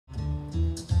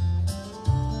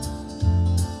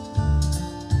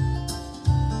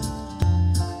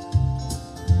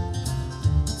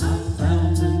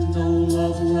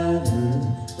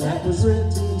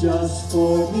was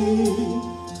for me.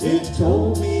 It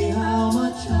told me how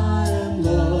much I am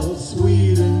loved,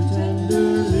 sweet and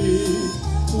tenderly.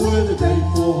 With a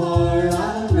grateful heart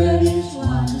I read each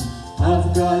line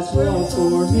of God's will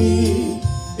for me.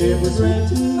 It was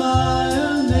written by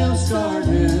a nail-scarred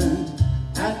hand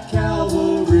at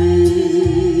Calvary.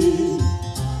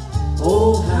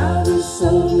 Oh, how the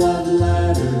soul love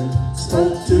ladder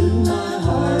spoke to my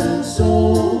heart and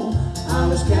soul. I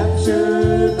was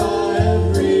captured by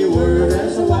every word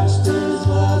as I watched His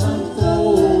love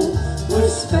unfold.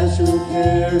 With special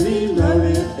care He wrote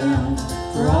it down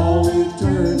for all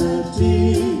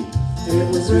eternity. It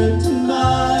was written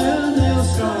by a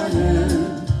nail-scarred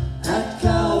hand at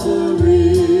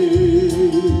Calvary.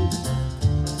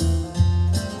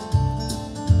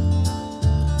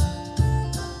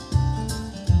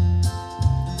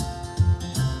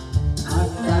 I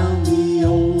found the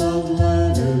old love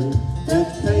letter,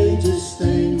 that page is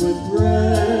stained with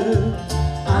red.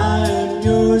 I am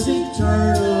yours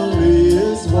eternally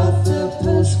is what the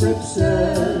postscript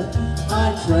said.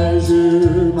 I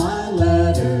treasure my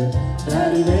letter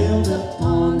that He nailed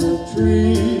upon the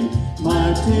tree.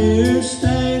 My tears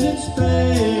stain its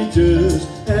pages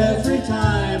every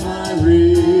time I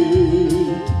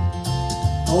read.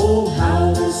 Oh,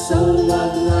 how the soul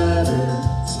love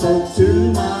letter spoke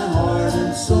to my heart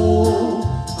and soul.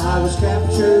 I was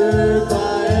captured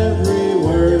by every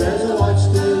word as I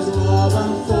watched His love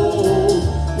unfold.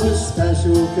 With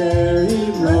special care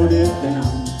He wrote it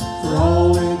down for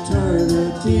all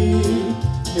eternity.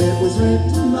 It was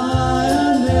written by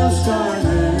a nail-scarred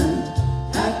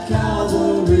hand at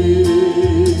Calvary.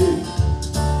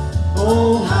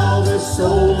 Oh, how this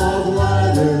soul love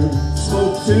letter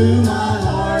spoke to my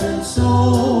heart and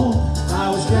soul. I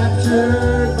was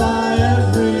captured by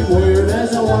every word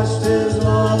as I watched His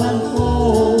love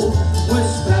unfold. With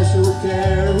special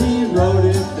care He wrote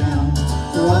it down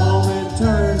for all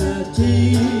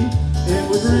eternity. It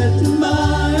was written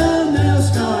by a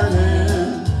nail-scarred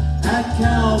hand at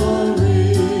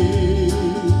Calvary.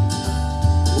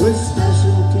 With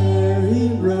special care He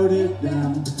wrote it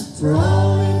down for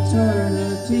all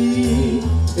eternity.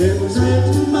 It was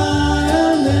written by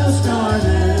a nail-scarred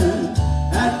hand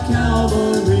at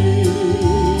Calvary.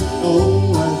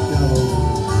 Oh, at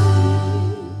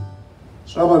Calvary.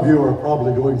 Some of you are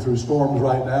probably going through storms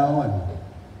right now and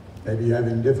maybe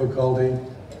having difficulty.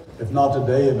 If not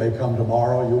today, it may come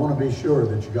tomorrow. You want to be sure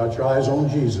that you got your eyes on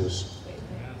Jesus,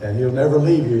 and He'll never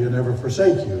leave you, He'll never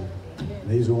forsake you.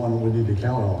 And He's the one we need to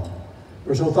count on.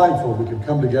 We're so thankful we could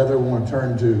come together. We want to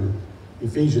turn to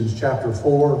Ephesians chapter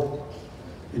 4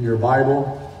 in your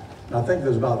Bible. And I think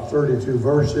there's about 32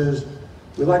 verses.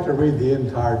 We'd like to read the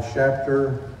entire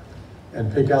chapter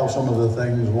and pick out some of the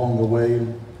things along the way.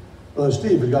 Brother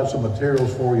Steve has got some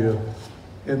materials for you.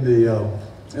 In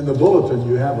the bulletin,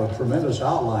 you have a tremendous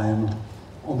outline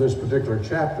on this particular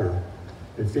chapter,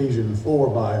 Ephesians 4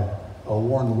 by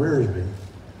Warren Wiersbe.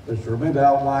 There's a tremendous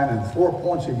outline, and 4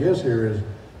 points he gives here is,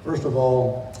 first of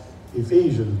all,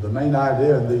 Ephesians. The main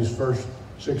idea in these first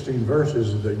 16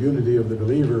 verses is the unity of the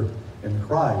believer in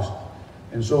Christ.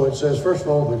 And so it says, first of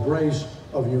all, the grace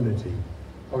of unity.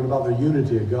 Talking about the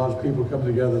unity of God's people coming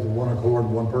together to one accord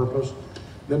and one purpose.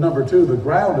 Then number 2, the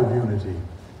ground of unity.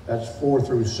 That's 4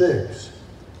 through 6.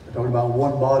 We're talking about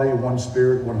one body, one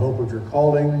spirit, one hope of your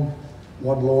calling,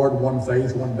 one Lord, one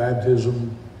faith, one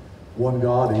baptism, one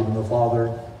God, even the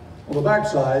Father. On the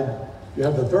backside, you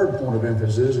have the third point of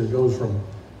emphasis. It goes from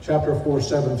chapter 4,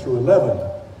 7 through 11.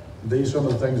 These are some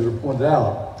of the things that are pointed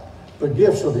out. The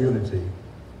gifts of unity.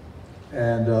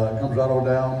 And it comes right on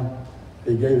down.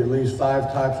 He gave at least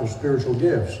 5 types of spiritual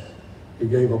gifts. He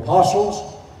gave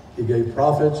apostles, He gave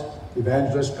prophets,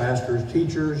 evangelists, pastors,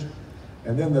 teachers,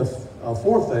 and then the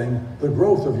fourth thing, the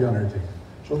growth of unity.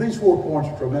 So these 4 points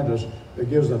are tremendous. It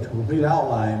gives a complete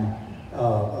outline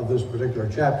of this particular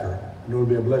chapter, and it will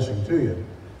be a blessing to you.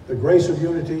 The grace of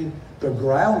unity, the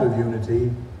ground of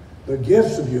unity, the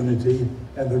gifts of unity,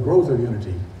 and the growth of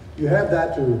unity. You have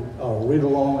that to read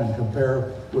along and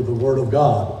compare with the Word of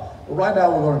God. But right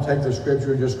now we're going to take the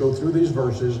scripture and just go through these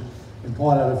verses and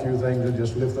point out a few things and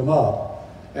just lift them up.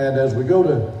 And as we go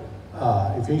to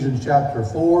Ephesians chapter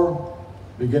 4,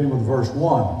 beginning with verse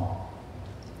 1.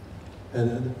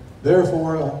 And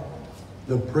therefore,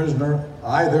 the prisoner,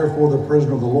 I therefore the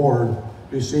prisoner of the Lord,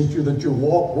 beseech you that you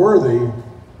walk worthy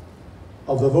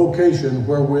of the vocation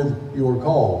wherewith you are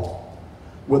called,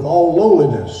 with all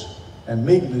lowliness and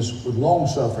meekness, with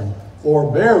long-suffering,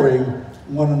 forbearing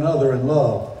one another in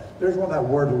love. There's one of that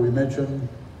word that we mentioned,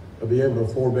 to be able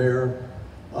to forbear.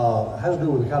 It has to do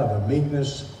with kind of a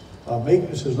meekness.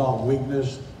 Meekness is not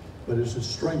weakness. but it's its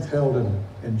strength held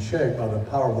in check by the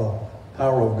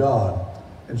power of God.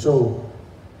 And so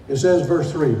it says,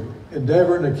 verse 3,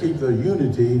 endeavoring to keep the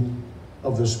unity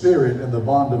of the Spirit in the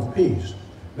bond of peace.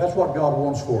 That's what God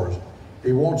wants for us.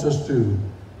 He wants us to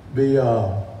be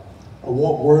a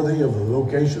walk worthy of the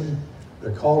vocation,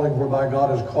 the calling whereby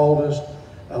God has called us.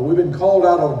 We've been called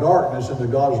out of darkness into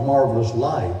God's marvelous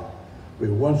light. We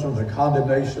were once under the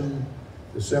condemnation,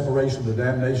 the separation, the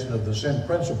damnation of the sin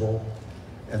principle,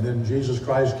 and then Jesus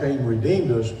Christ came and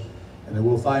redeemed us, and then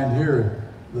we'll find here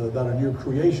that a new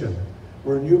creation.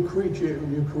 We're a new creature.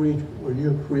 We're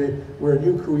a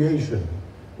new creation.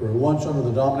 We were once under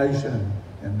the domination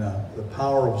and the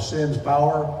power of sin's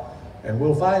power. And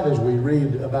we'll find as we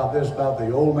read about this, about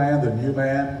the old man, the new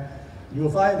man,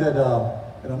 you'll find that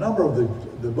in a number of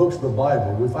the books of the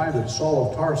Bible, we find that Saul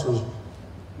of Tarsus,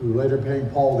 who later became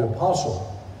Paul the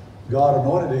Apostle, God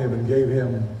anointed him and gave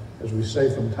him, as we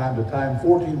say from time to time,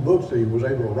 14 books that he was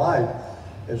able to write.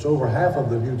 It's over half of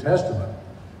the New Testament,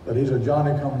 but he's a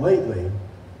Johnny-come-lately.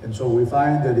 And so we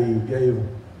find that he gave,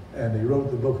 and he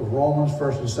wrote the book of Romans,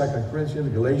 1st and 2nd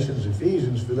Corinthians, Galatians,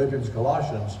 Ephesians, Philippians,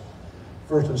 Colossians,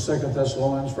 1st and 2nd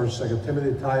Thessalonians, 1st and 2nd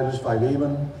Timothy, Titus,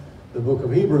 Philemon, the book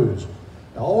of Hebrews.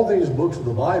 Now, all these books of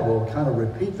the Bible kind of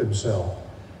repeat themselves.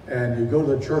 And you go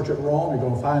to the church at Rome, you're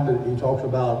going to find that he talks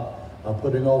about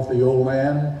putting off the old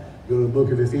man. You go to the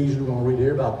book of Ephesians, we're going to read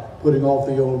here about putting off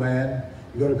the old man.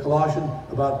 You go to Colossians,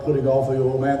 about putting off the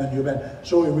old man, the new man.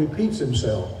 So he repeats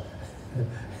himself.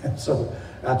 And so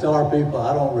I tell our people,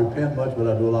 I don't repent much, but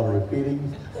I do a lot of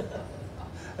repeating.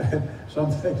 And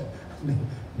some things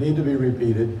need to be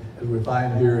repeated, as we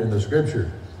find here in the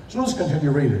Scripture. So let's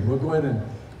continue reading. We'll go ahead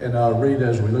and read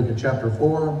as we look at chapter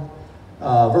 4,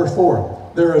 verse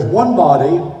 4. There is one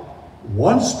body,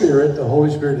 one Spirit, the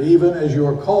Holy Spirit, even as you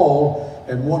are called,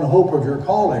 and one hope of your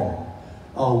calling.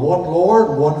 One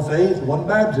Lord, one faith, one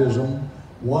baptism,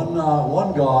 one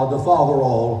God, the Father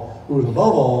all, who is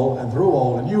above all and through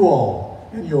all, and you all,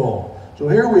 in you all. So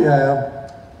here we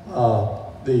have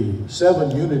the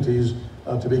 7 unities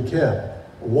to be kept.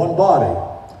 One body,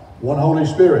 one Holy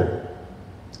Spirit,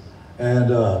 and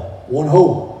one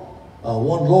hope,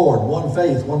 one Lord, one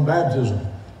faith, one baptism.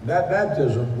 That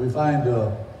baptism we find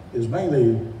is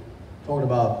mainly talking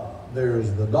about,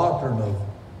 there's the doctrine of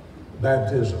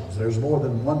baptisms. There's more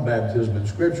than one baptism in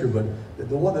Scripture, but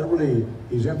the one that really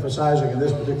he's emphasizing in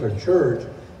this particular church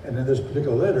and in this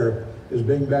particular letter is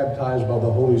being baptized by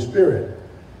the Holy Spirit.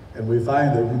 And we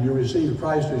find that when you receive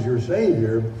Christ as your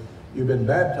Savior, you've been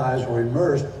baptized or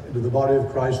immersed into the body of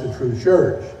Christ, the true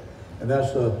church. And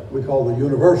that's we call the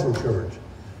universal church.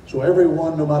 So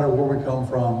everyone, no matter where we come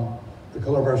from, the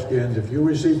color of our skins, if you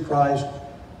receive Christ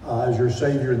as your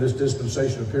Savior in this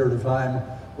dispensation of period of time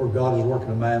where God is working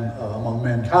among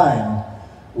mankind,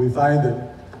 we find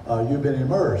that you've been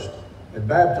immersed and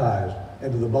baptized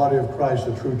into the body of Christ,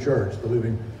 the true church, the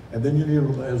living. And then you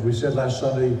need, as we said last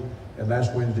Sunday and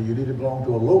last Wednesday, you need to belong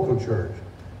to a local church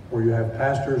where you have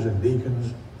pastors and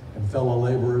deacons and fellow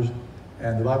laborers.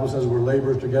 And the Bible says we're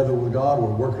laborers together with God,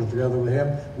 we're workers together with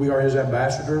Him. We are His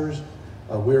ambassadors,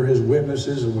 we're His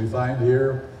witnesses, and we find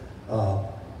here,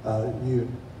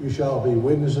 you shall be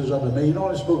witnesses unto me. He not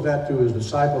only spoke that to His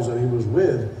disciples that He was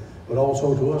with, but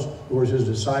also to us who are His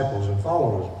disciples and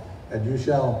followers. And you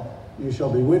shall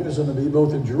be witnesses unto me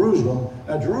both in Jerusalem.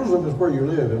 Now Jerusalem is where you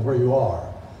live and where you are.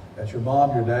 That's your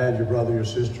mom, your dad, your brother, your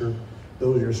sister.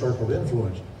 Those are your circle of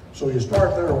influence. So you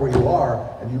start there where you are,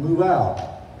 and you move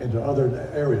out into other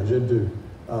areas, into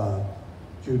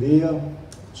Judea,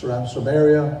 surrounding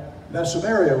Samaria. Now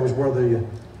Samaria was where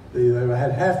they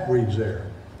had half-breeds there,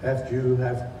 half Jew,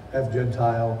 half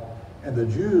Gentile. And the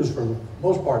Jews, for the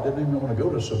most part, didn't even want to go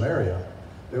to Samaria.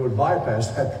 They would bypass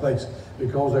that place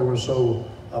because they were so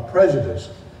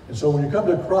prejudiced. And so when you come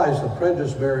to Christ, the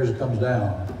prejudice barriers comes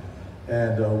down.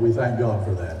 And we thank God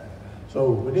for that.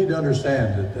 So we need to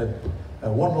understand that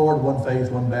one Lord, one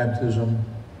faith, one baptism,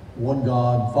 one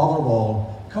God, Father of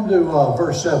all. Come to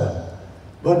verse 7.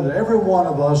 But every one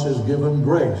of us is given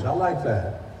grace. I like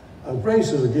that.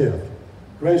 Grace is a gift.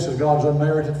 Grace is God's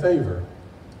unmerited favor.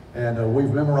 And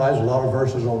we've memorized a lot of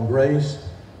verses on grace.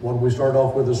 One we started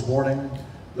off with this morning.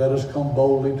 Let us come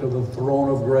boldly to the throne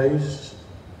of grace,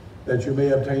 that you may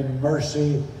obtain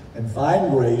mercy and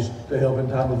find grace to help in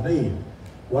time of need.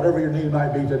 Whatever your need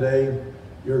might be today,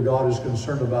 your God is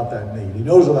concerned about that need. He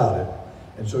knows about it.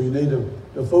 And so you need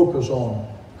to focus on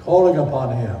calling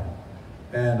upon Him.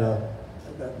 And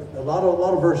a lot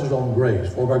of verses on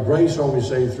grace. For by grace are we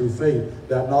saved through faith,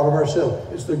 that not of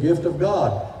ourselves. It's the gift of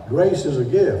God. Grace is a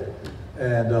gift.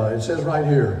 And it says right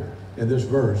here in this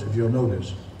verse, if you'll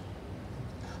notice.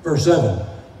 Verse 7,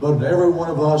 But every one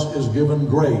of us is given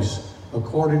grace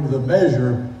according to the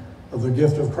measure of the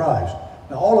gift of Christ.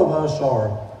 Now, all of us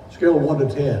are scale of 1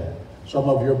 to 10. Some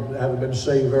of you haven't been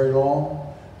saved very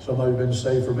long. Some of you have been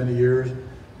saved for many years,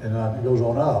 and it goes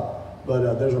on up.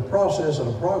 But there's a process and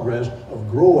a progress of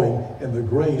growing in the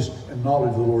grace and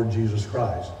knowledge of the Lord Jesus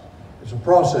Christ. It's a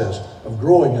process of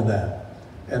growing in that.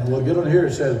 And we'll get on here.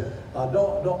 It says,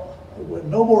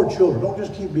 no more children. Don't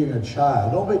just keep being a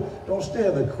child. Don't stay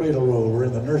in the cradle roll or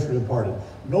in the nursery department.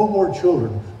 No more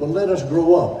children, but let us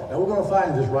grow up. Now we're going to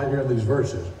find this right here in these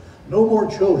verses. No more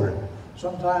children.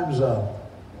 Sometimes,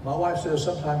 my wife says,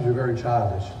 sometimes you're very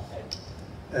childish.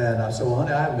 And I said, well,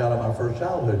 honey, I haven't got my first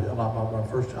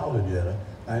childhood yet.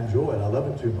 I enjoy it. I love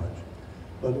it too much.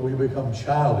 But we become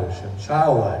childish and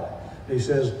childlike. He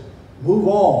says, move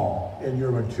on in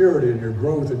your maturity and your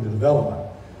growth and your development.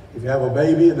 If you have a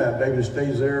baby and that baby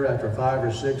stays there after 5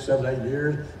 or 6, 7, 8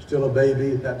 years, still a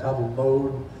baby, that type of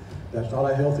mode, that's not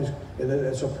a healthy,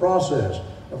 it's a process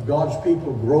of God's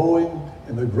people growing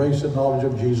in the grace and knowledge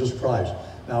of Jesus Christ.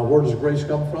 Now, where does grace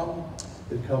come from?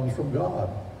 It comes from God.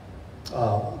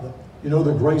 You know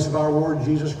the grace of our Lord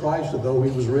Jesus Christ, that though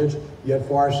he was rich, yet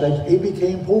for our sakes he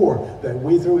became poor, that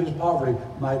we through his poverty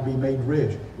might be made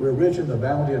rich. We're rich in the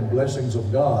bounty and blessings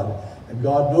of God, and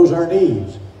God knows our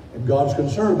needs, and God's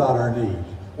concerned about our needs,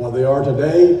 what they are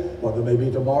today, what they may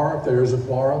be tomorrow, if there is a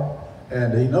tomorrow,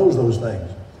 and he knows those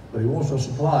things, but he wants to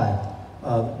supply.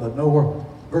 But nowhere,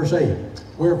 verse 8,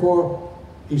 wherefore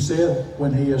he said,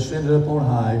 when he ascended up on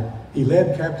high, he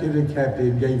led captivity captive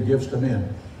and gave gifts to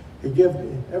men.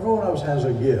 Every one of us has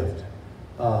a gift,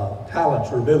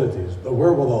 talents or abilities, the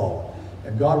wherewithal.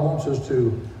 And God wants us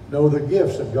to know the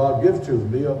gifts that God gives to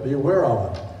them, be aware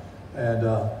of them, and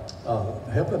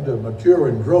help them to mature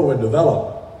and grow and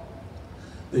develop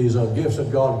these gifts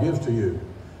that God gives to you.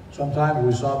 Sometimes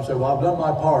we stop and say, well, I've done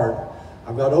my part.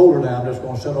 I've got older now, I'm just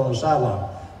going to sit on the sideline.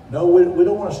 No, we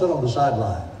don't want to sit on the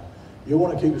sideline. You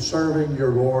want to keep serving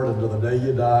your Lord until the day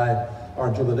you die, or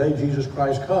until the day Jesus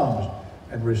Christ comes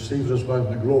and receives us back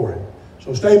in glory.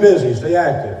 So stay busy, stay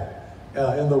active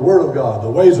in the Word of God, the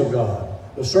ways of God,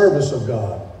 the service of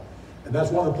God. And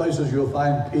that's one of the places you'll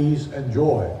find peace and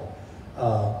joy.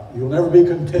 You'll never be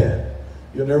content.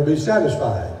 You'll never be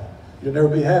satisfied. You'll never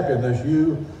be happy unless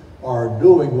you are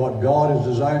doing what God has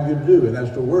designed you to do, and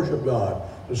that's to worship God,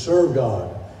 to serve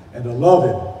God, and to love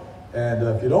him. And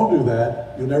if you don't do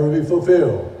that, you'll never be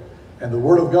fulfilled. And the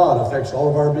Word of God affects all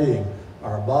of our being,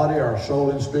 our body, our soul,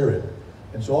 and spirit.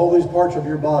 And so all these parts of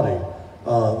your body,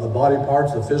 the body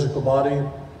parts, the physical body,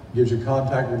 gives you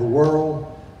contact with the world.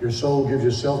 Your soul gives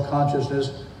you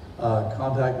self-consciousness,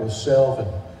 contact with self and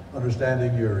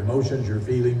understanding your emotions, your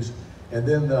feelings. And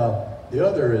then the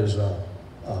other is the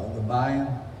mind,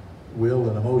 will,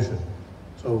 and emotion.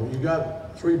 So you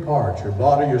got 3 parts, your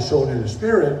body, your soul, and your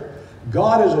spirit.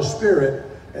 God is a spirit,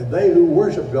 and they who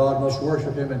worship God must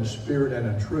worship him in spirit and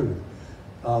in truth.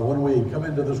 When we come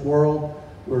into this world,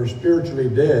 we're spiritually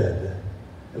dead,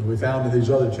 as we found in these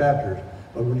other chapters.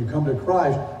 But when you come to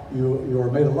Christ, you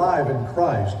are made alive in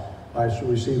Christ by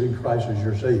receiving Christ as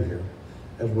your Savior.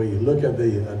 As we look at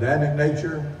the Adamic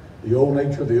nature, the old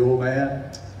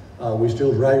man, we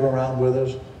still drag him around with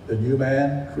us. The new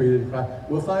man created in Christ.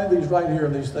 We'll find these right here,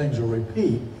 and these things will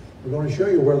repeat. We're going to show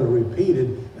you where they're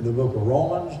repeated in the book of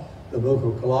Romans, the book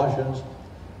of Colossians,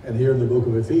 and here in the book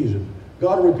of Ephesians.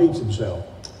 God repeats himself.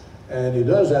 And he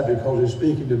does that because he's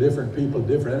speaking to different people at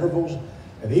different intervals,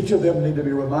 and each of them need to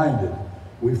be reminded.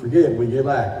 We forget, we get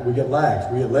lax, we get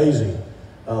lazy,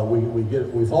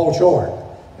 we fall short.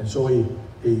 And so he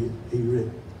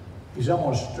says, I'm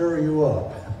going to stir you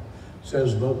up,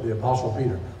 says the Apostle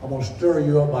Peter. I'm going to stir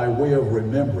you up by way of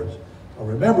remembrance,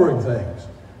 remembering things,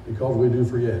 because we do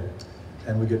forget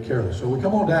and we get careless. So we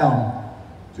come on down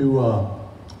to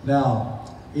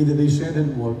now, either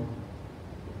descended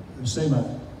and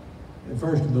semen. And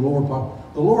first in the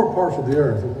lower parts of the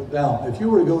earth. Now, if you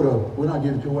were to go to, we're not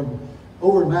giving to one,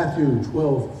 over in Matthew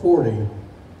 12:40,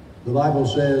 the Bible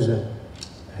says that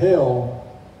hell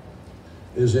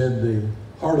is in the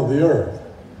heart of the earth.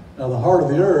 Now, the heart of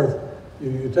the earth,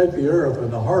 you take the earth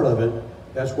and the heart of it,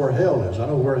 that's where hell is. I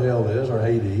know where hell is, or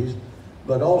Hades,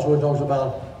 but also it talks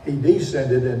about he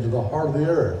descended into the heart of the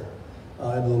earth,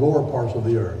 into the lower parts of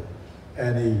the earth.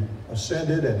 And he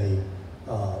ascended, and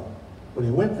when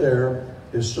he went there,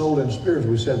 his soul and spirit, as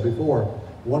we said before,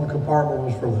 one compartment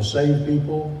was for the saved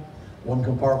people, one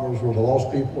compartment was for the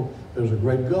lost people. There's a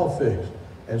great gulf fixed.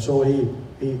 And so he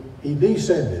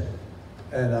descended,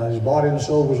 and his body and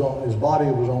soul was on, his body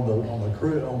was on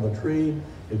the tree.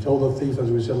 He told the thief,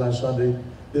 as we said last Sunday,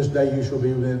 this day you shall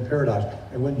be within paradise.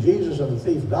 And when Jesus and the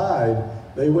thief died,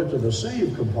 They went to the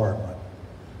saved compartment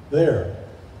there.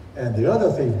 And the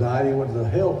other thief died. He went to the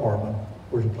hell compartment,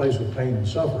 which is a place of pain and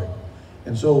suffering.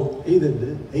 And so he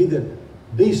that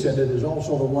descended is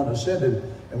also the one ascended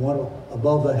and went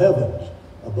above the heavens,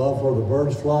 above where the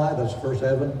birds fly. That's the first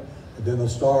heaven. And then the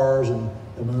stars and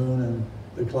the moon and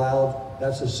the clouds.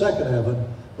 That's the second heaven.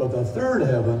 But the third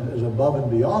heaven is above and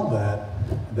beyond that.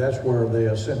 And that's where they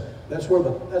ascend. That's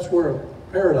where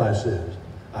paradise is.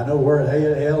 I know where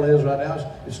hell is right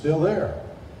now. It's still there.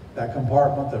 That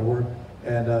compartment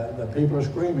and the people are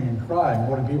screaming and crying,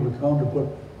 wanting people to come to put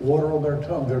water on their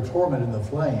tongue. They're tormented in the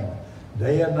flame,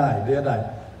 day and night, day and night.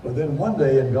 But then one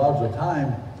day in God's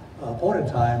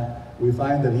appointed time, we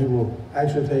find that he will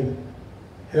actually take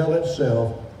hell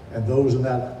itself and those in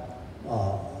that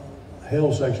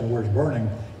hell section where it's burning,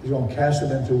 he's going to cast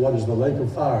them into what is the lake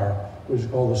of fire, which is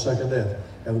called the second death.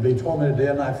 And they'll be tormented day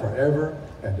and night forever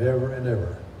and ever and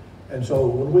ever. And so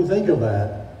when we think of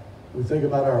that, we think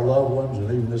about our loved ones and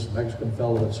even this Mexican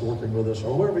fellow that's working with us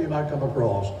or whoever you might come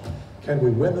across. Can we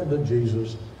win them to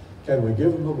Jesus? Can we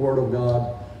give them the Word of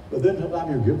God? But then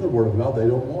sometimes you give the Word of God, they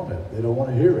don't want it. They don't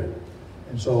want to hear it.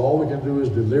 And so all we can do is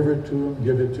deliver it to them,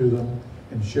 give it to them,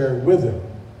 and share it with them.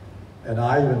 And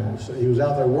he was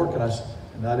out there working,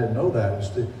 and I didn't know that.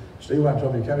 And Steve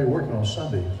told me, you can't be working on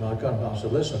Sunday. So I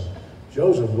said, listen,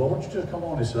 Joseph, well, why don't you just come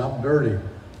on? He said, I'm dirty.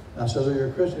 And I said, oh, you're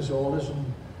a Christian? He said, well,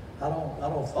 listen, I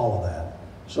don't follow that.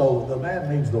 So the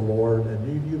man needs the Lord,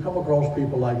 and you come across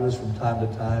people like this from time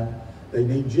to time. They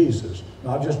need Jesus.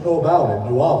 Not just know about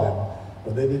him, know of him,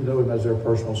 but they need to know him as their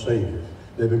personal Savior.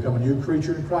 They become a new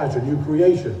creature in Christ, a new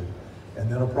creation, and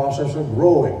then a process of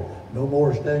growing. No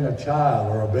more staying a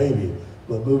child or a baby,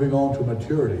 but moving on to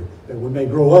maturity, that we may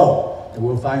grow up. And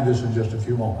we'll find this in just a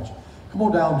few moments. Come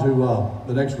on down to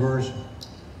the next verse,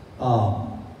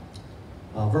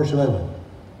 verse 11.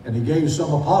 And he gave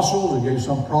some apostles, he gave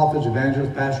some prophets,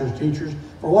 evangelists, pastors, teachers.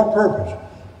 For what purpose?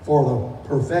 For the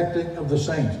perfecting of the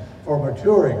saints, for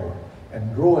maturing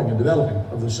and growing and developing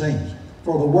of the saints,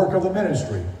 for the work of the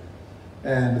ministry,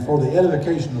 and for the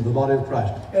edification of the body of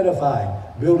Christ. Edifying,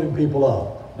 building people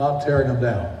up, not tearing them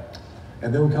down.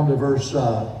 And then we come to verse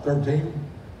 13.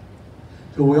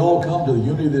 Till we all come to the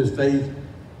unity of this faith,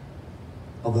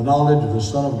 of the knowledge of the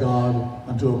Son of God,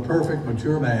 unto a perfect,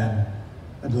 mature man,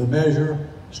 unto the measure,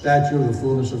 stature of the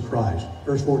fullness of Christ.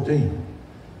 Verse 14.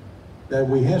 That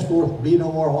we henceforth be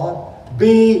no more what?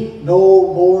 Be no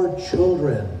more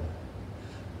children.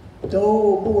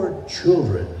 No more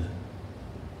children.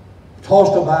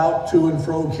 Tossed about to and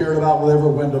fro, carried about with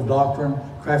every wind of doctrine,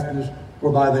 craftiness,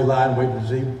 whereby they lie and wait to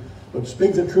deceive. But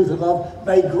speak the truth in love,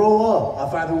 may grow up.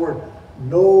 I find the word,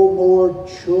 no more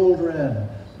children,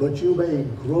 but you may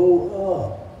grow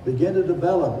up. Begin to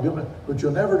develop. But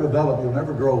you'll never develop, you'll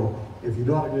never grow if you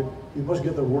don't. You must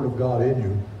get the Word of God in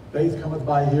you. Faith cometh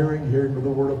by hearing, hearing with the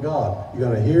Word of God. You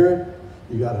got to hear it,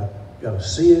 you got to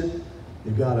see it,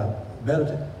 you got to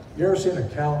meditate. You ever seen a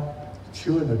cow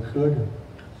chewing a cud?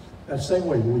 That same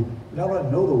way, we not only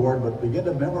know the Word, but begin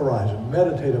to memorize it,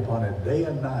 meditate upon it day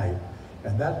and night.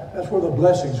 And that's where the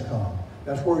blessings come.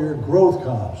 That's where your growth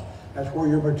comes. That's where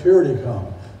your maturity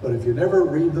comes. But if you never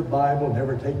read the Bible,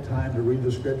 never take time to read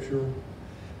the Scripture,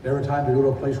 never time to go to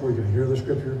a place where you can hear the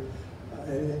Scripture,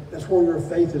 that's where your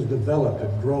faith is developed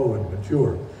and grow and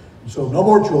mature. And so no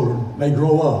more children may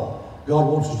grow up. God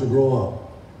wants us to grow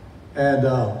up.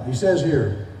 And he says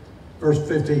here, verse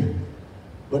 15,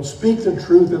 but speak the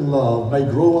truth in love, may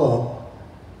grow up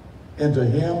into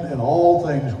him in all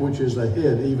things which is the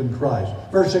head, even Christ.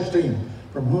 Verse 16,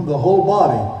 from whom the whole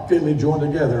body fitly joined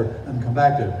together and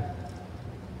compacted,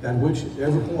 that which at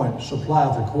every point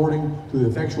supplieth according to the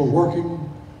effectual working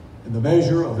in the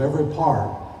measure of every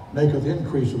part, maketh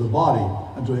increase of the body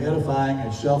unto edifying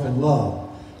itself in love.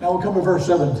 Now we come to verse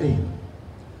 17.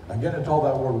 Again, it's all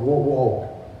that word walk.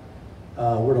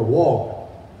 We're to walk.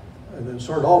 And it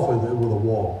started off with a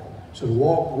walk. It says,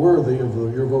 walk worthy of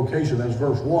your vocation. That's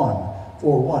verse 1,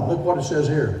 4:1. Look what it says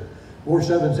here. Verse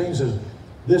 17 says,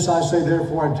 this I say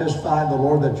therefore, I testify in the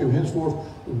Lord, that you henceforth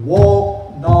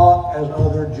walk not as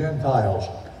other Gentiles.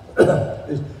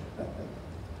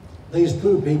 These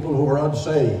two people who are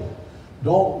unsaved.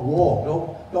 Don't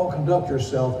walk, don't conduct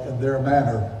yourself in their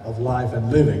manner of life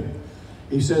and living.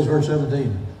 He says, verse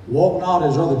 17, walk not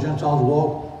as other Gentiles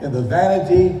walk, in the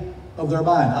vanity of their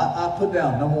mind. I put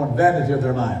down, number one, vanity of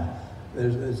their mind.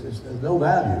 There's no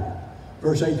value.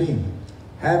 Verse 18,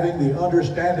 having the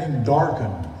understanding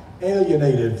darkened,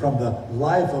 alienated from the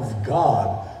life of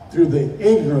God through the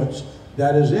ignorance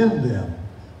that is in them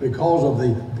because of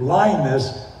the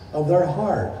blindness of their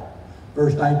heart.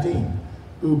 Verse 19,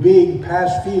 who being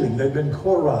past feeling, they've been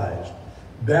cauterized,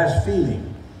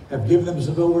 blaspheming, have given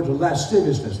themselves over to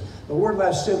lasciviousness. The word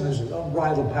lasciviousness is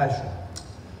unbridled passion.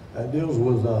 It deals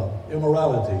with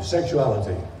immorality,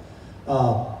 sexuality.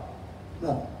 To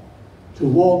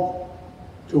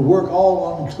work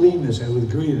all uncleanness and with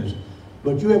greediness.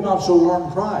 But you have not so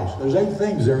learned Christ. There's 8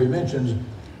 things there he mentions,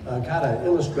 kind of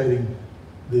illustrating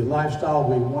the lifestyle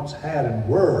we once had and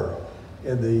were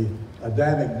in the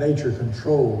Adamic nature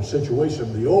control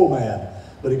situation, the old man.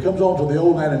 But he comes on to the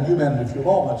old man and new man in a few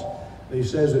moments, and he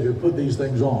says that you put these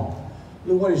things on.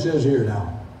 Look what he says here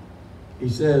now. He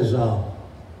says,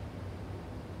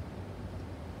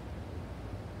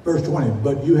 verse 20,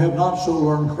 but you have not so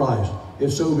learned Christ,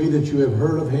 if so be that you have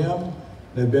heard of him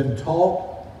and have been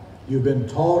taught, you've been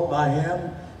taught by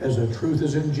him as the truth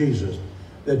is in Jesus,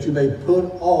 that you may put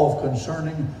off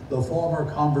concerning the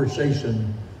former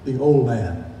conversation, the old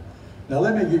man. Now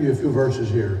let me give you a few verses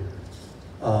here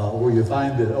where you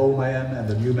find the old man and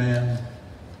the new man.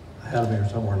 I have them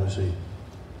here somewhere, let's see.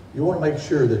 You want to make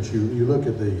sure that you look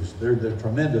at these. They're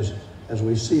tremendous as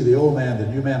we see the old man, the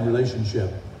new man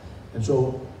relationship. And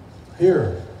so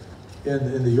here,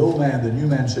 in the old man, the new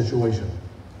man situation,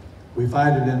 we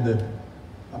find it in the,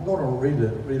 I'm going to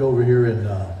read over here in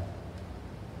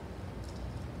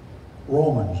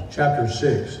Romans chapter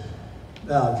 6.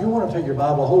 Now, if you want to take your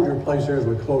Bible, hold your place there as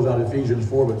we close out Ephesians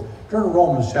 4, but turn to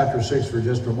Romans chapter 6 for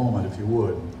just a moment, if you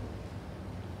would.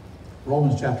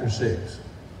 Romans chapter 6.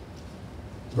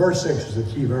 Verse 6 is the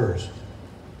key verse.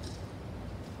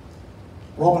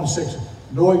 Romans 6,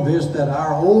 knowing this, that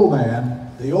our old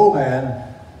man, the old man,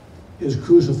 is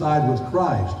crucified with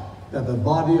Christ, that the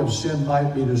body of sin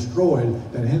might be destroyed,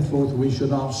 that henceforth we should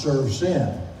not serve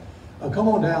sin. Come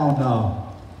on down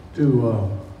to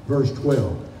verse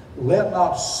 12. Let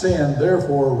not sin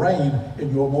therefore reign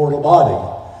in your mortal body,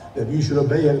 that you should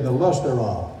obey it in the lust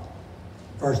thereof.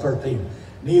 Verse 13.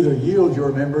 Neither yield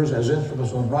your members as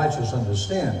instruments of unrighteousness unto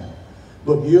sin,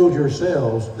 but yield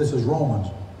yourselves, this is Romans,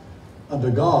 unto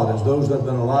God as those that have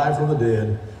been alive from the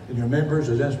dead, and your members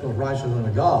as instruments of righteousness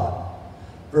unto God.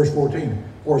 Verse 14,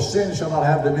 for sin shall not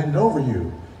have dominion over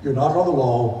you. You're not under the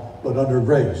law, but under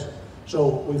grace. So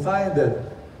we find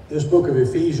that this book of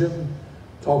Ephesians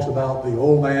talks about the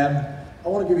old man. I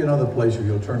want to give you another place if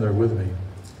you'll turn there with me.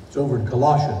 It's over in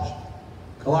Colossians.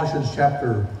 Colossians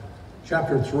chapter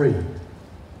 3.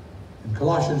 In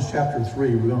Colossians chapter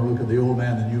 3, we're going to look at the old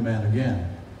man, the new man again.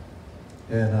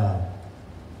 And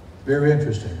very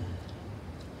interesting.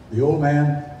 The old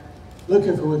man, look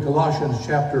at Colossians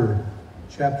chapter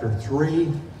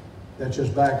 3. That's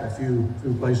just back a few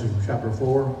places from chapter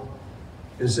 4.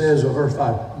 It says, verse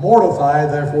 5, mortify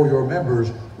therefore your members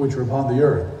which are upon the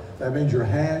earth. That means your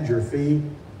hands, your feet,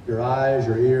 your eyes,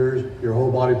 your ears, your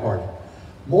whole body part.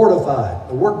 Mortify.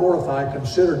 The word mortify,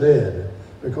 consider dead.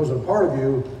 Because a part of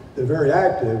you that's very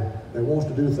active, that wants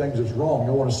to do things that's wrong.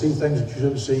 You want to see things that you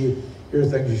shouldn't see, hear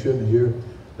things you shouldn't hear,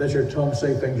 let your tongue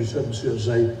say things you shouldn't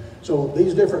say. So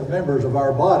these different members of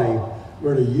our body,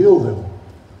 we're to yield them.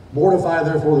 Mortify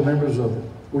therefore the members of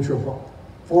which are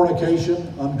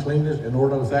fornication, uncleanness,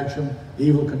 inordinate affection,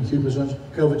 evil concupiscence,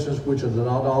 covetousness, which is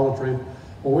idolatry,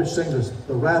 for which things is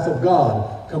the wrath of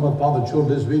God come upon the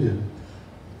children of disobedience,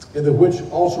 in the which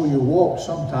also you walked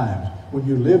sometimes when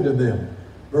you lived in them.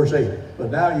 Verse 8,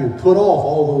 but now you put off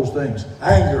all those things,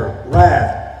 anger,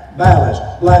 wrath, malice,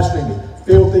 blasphemy,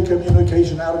 filthy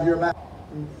communication out of your mouth.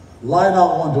 Lie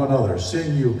not one to another,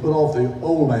 seeing you put off the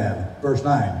old man, verse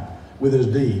 9, with his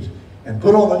deeds, and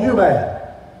put on the new man.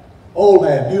 Old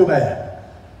man, new man.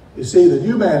 You see, the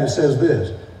new man, it says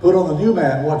this, put on the new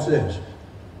man, what's this?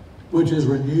 Which is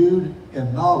renewed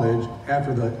in knowledge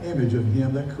after the image of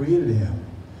him that created him.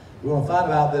 We want to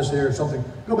find out this here, something.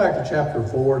 Go back to chapter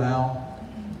 4 now,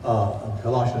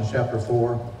 Colossians chapter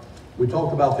 4. We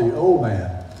talked about the old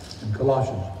man in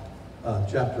Colossians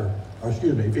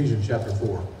Ephesians chapter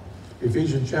 4.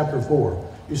 Ephesians chapter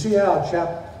 4. You see how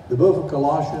the book of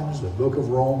Colossians, the book of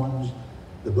Romans,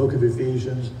 the book of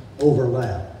Ephesians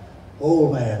overlap.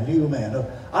 Old man, new man.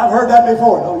 I've heard that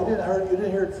before. No, you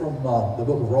didn't hear it from the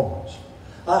book of Romans.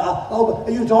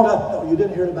 You talked about, no, you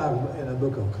didn't hear it about in the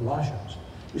book of Colossians.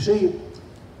 You see,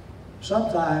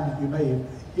 sometimes you may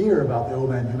hear about the old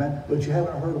man, new man, but you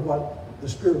haven't heard of what the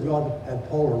Spirit of God had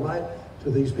Paul to write to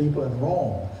these people in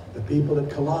Rome, the people at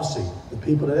Colossae, the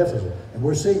people at Ephesus. And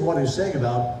we're seeing what he's saying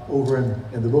about over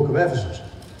in the book of Ephesus.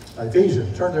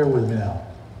 Ephesians, turn there with me now.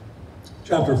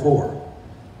 Chapter 4.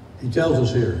 He tells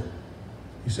us here,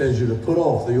 he says you to put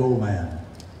off the old man.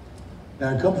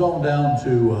 Now it comes on down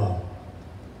to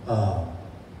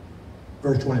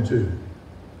verse 22.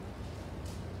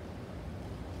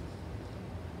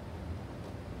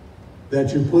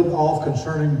 that you put off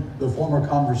concerning the former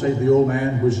conversation, the old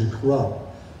man, which is corrupt,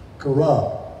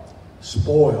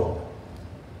 spoiled,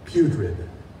 putrid.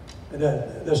 And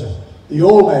listen, the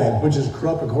old man, which is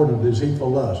corrupt according to deceitful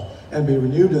lust, and be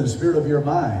renewed in the spirit of your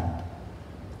mind.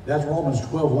 That's Romans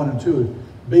 12, 1 and 2.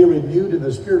 Be renewed in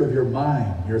the spirit of your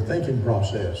mind, your thinking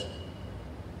process.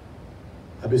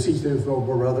 I beseech thee,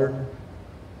 brethren.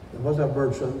 What's that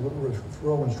verse?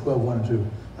 Romans 12, 1 and 2.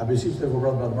 I beseech thee,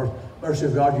 brethren, by the mercy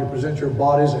of God, you present your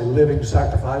bodies a living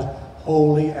sacrifice,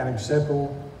 holy and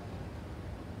acceptable,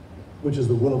 which is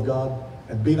the will of God.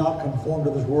 And be not conformed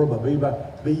to this world, but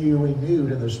be you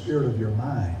renewed in the spirit of your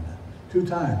mind. 2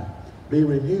 times. Be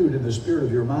renewed in the spirit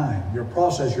of your mind, your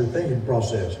process, your thinking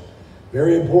process.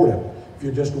 Very important. If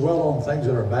you just dwell on things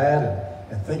that are bad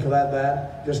and think about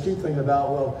that, just keep thinking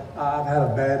about, well, I've had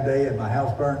a bad day and my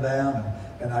house burned down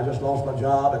and I just lost my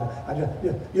job, and I just,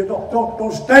 you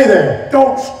don't stay there.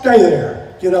 Don't stay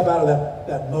there. Get up out of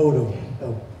that mode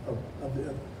of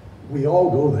we all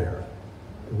go there.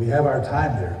 We have our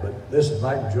time there. But listen,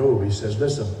 like Job, he says,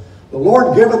 listen, the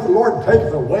Lord giveth, the Lord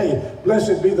taketh away.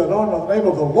 Blessed be the name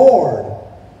of the Lord.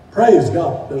 Praise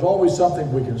God. There's always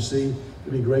something we can see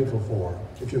to be grateful for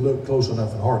if you look close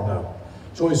enough and hard enough.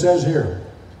 So he says here,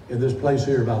 in this place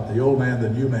here about the old man, the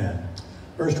new man.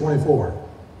 Verse 24.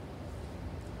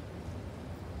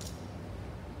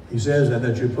 He says, and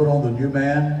that you put on the new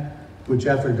man, which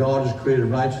after God is created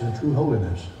righteous and true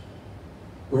holiness.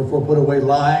 Wherefore put away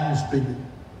lying, speak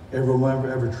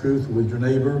every truth with your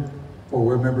neighbor, for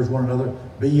we're members one another.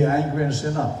 Be ye angry and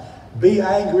sin not. Be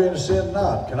angry and sin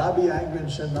not. Can I be angry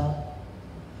and sin not?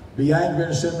 Be angry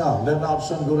and sin not. Let not the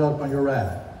sun go down upon your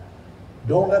wrath.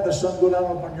 Don't let the sun go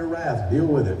down upon your wrath. Deal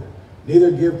with it.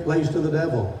 Neither give place to the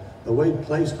devil. The way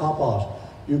place topos.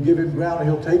 You give him ground,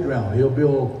 he'll take ground. He'll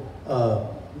build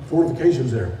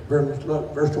fortifications there.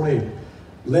 Verse 28.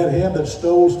 Let him that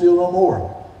stole steal no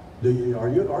more. Are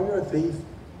you a thief?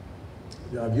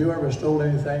 Have you ever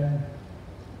stolen anything?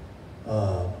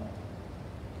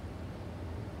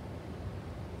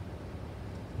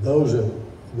 Those that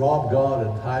rob God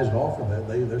and tithes and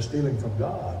offering, they're stealing from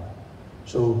God.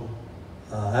 So,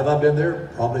 have I been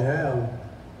there? Probably have.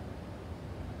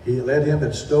 He let him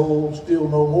that stole steal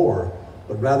no more,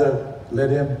 but rather let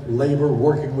him labor,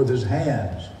 working with his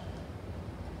hands,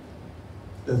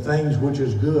 the things which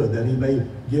is good, that he may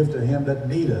give to him that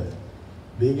needeth,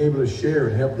 being able to share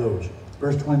and help those.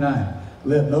 Verse 29,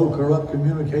 let no corrupt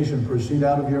communication proceed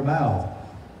out of your mouth,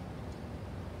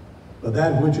 but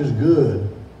that which is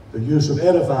good, the use of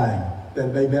edifying, that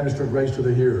it may minister grace to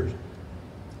the hearers.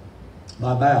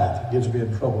 My mouth gets me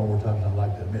in trouble more times than I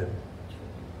like to admit.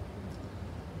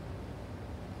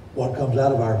 What comes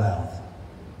out of our mouth?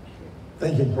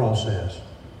 Thinking process.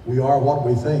 We are what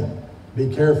we think.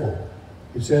 Be careful.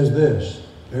 It says this,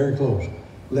 very close.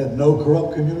 Let no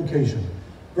corrupt communication.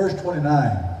 Verse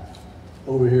 29,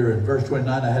 over here in verse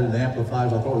 29, I had it amplified.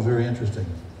 I thought it was very interesting.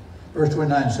 Verse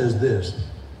 29 says this,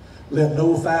 let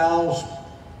no foul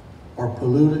or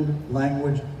polluted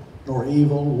language, nor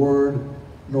evil word,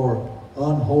 nor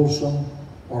unwholesome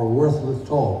or worthless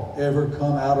talk ever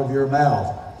come out of your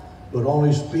mouth, but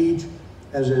only speech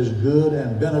as is good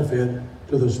and benefit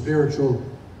to the spiritual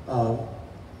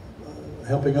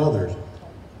helping others,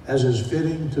 as is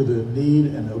fitting to the need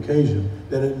and occasion,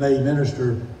 that it may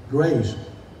minister grace,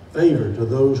 favor to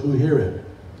those who hear it.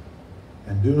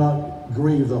 And do not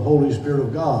grieve the Holy Spirit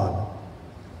of God.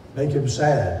 Make him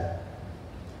sad.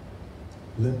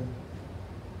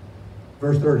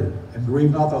 Verse 30, and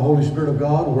grieve not the Holy Spirit of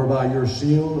God, whereby you're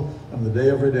sealed on the day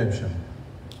of redemption.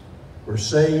 We're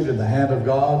saved in the hand of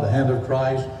God, the hand of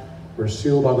Christ. We're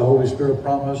sealed by the Holy Spirit of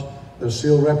promise. The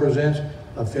seal represents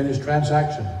a finished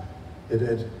transaction.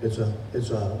 It's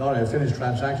not only a finished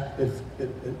transaction,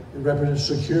 it represents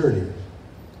security,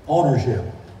 ownership.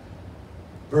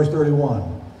 Verse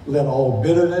 31, let all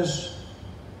bitterness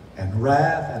and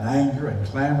wrath and anger and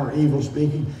clamor, evil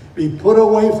speaking, be put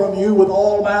away from you with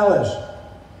all malice.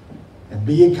 And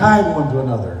be ye kind one to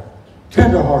another,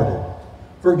 tenderhearted,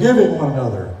 forgiving one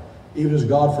another, even as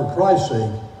God for Christ's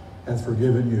sake hath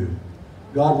forgiven you.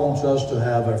 God wants us to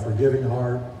have a forgiving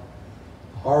heart,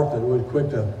 a heart that would quick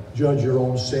to judge your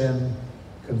own sin,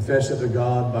 confess it to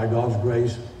God by God's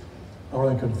grace. Not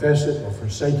only confess it or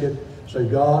forsake it, say,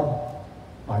 God,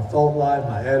 my thought life,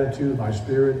 my attitude, my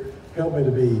spirit, help me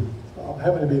to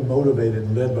be motivated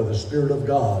and led by the Spirit of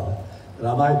God, that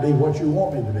I might be what you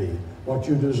want me to be, what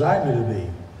you designed me to be.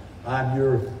 I'm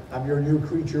your new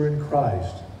creature in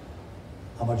Christ.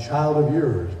 I'm a child of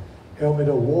yours. Help me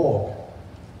to walk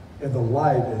in the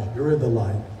light as you're in the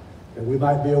light, that we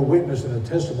might be a witness and a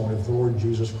testimony of the Lord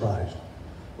Jesus Christ.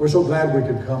 We're so glad we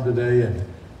could come today and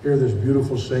hear this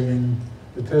beautiful singing,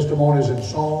 the testimonies in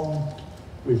song.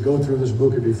 We go through this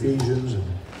book of Ephesians and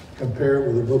compare it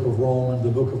with the book of Romans, the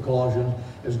book of Colossians,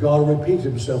 as God repeats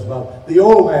himself about the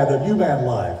old man, the new man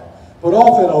life. Put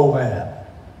off that old man.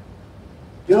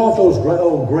 Get off those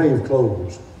old grave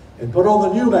clothes and put on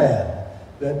the new man,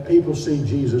 that people see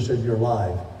Jesus in your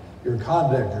life, your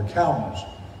conduct, your countenance,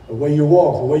 the way you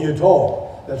walk, the way you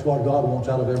talk. That's what God wants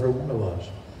out of every one of us.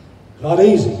 It's not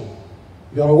easy.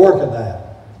 You got to work at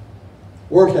that.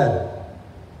 Work at it.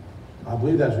 I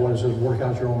believe that's what it says, work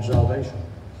out your own salvation.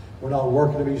 We're not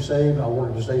working to be saved, not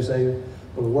working to stay saved,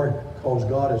 but we work because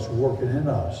God is working in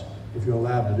us if you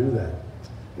allow him to do that.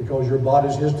 Because your body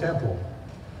is his temple.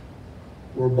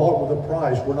 We're bought with a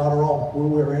price. We're not our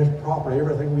own. We're his property.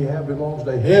 Everything we have belongs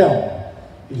to him.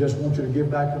 He just wants you to give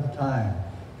back the time.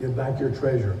 Give back your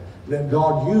treasure. Let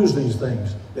God use these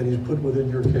things that he's put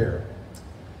within your care.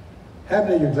 How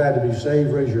many of you are glad to be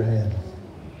saved? Raise your hand.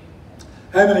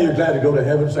 How many of you are glad to go to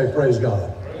heaven? Say, praise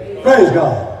God. Praise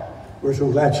God. We're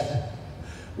so glad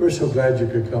you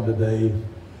could come today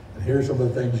and hear some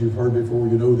of the things you've heard before.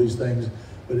 You know these things,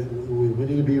 but we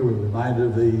need to be reminded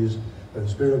of these. That the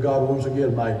Spirit of God once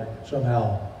again might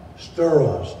somehow stir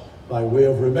us by way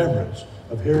of remembrance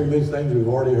of hearing these things we've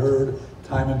already heard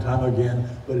time and time again,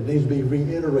 but it needs to be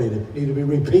reiterated, it needs to be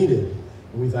repeated,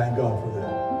 and we thank God for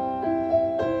that.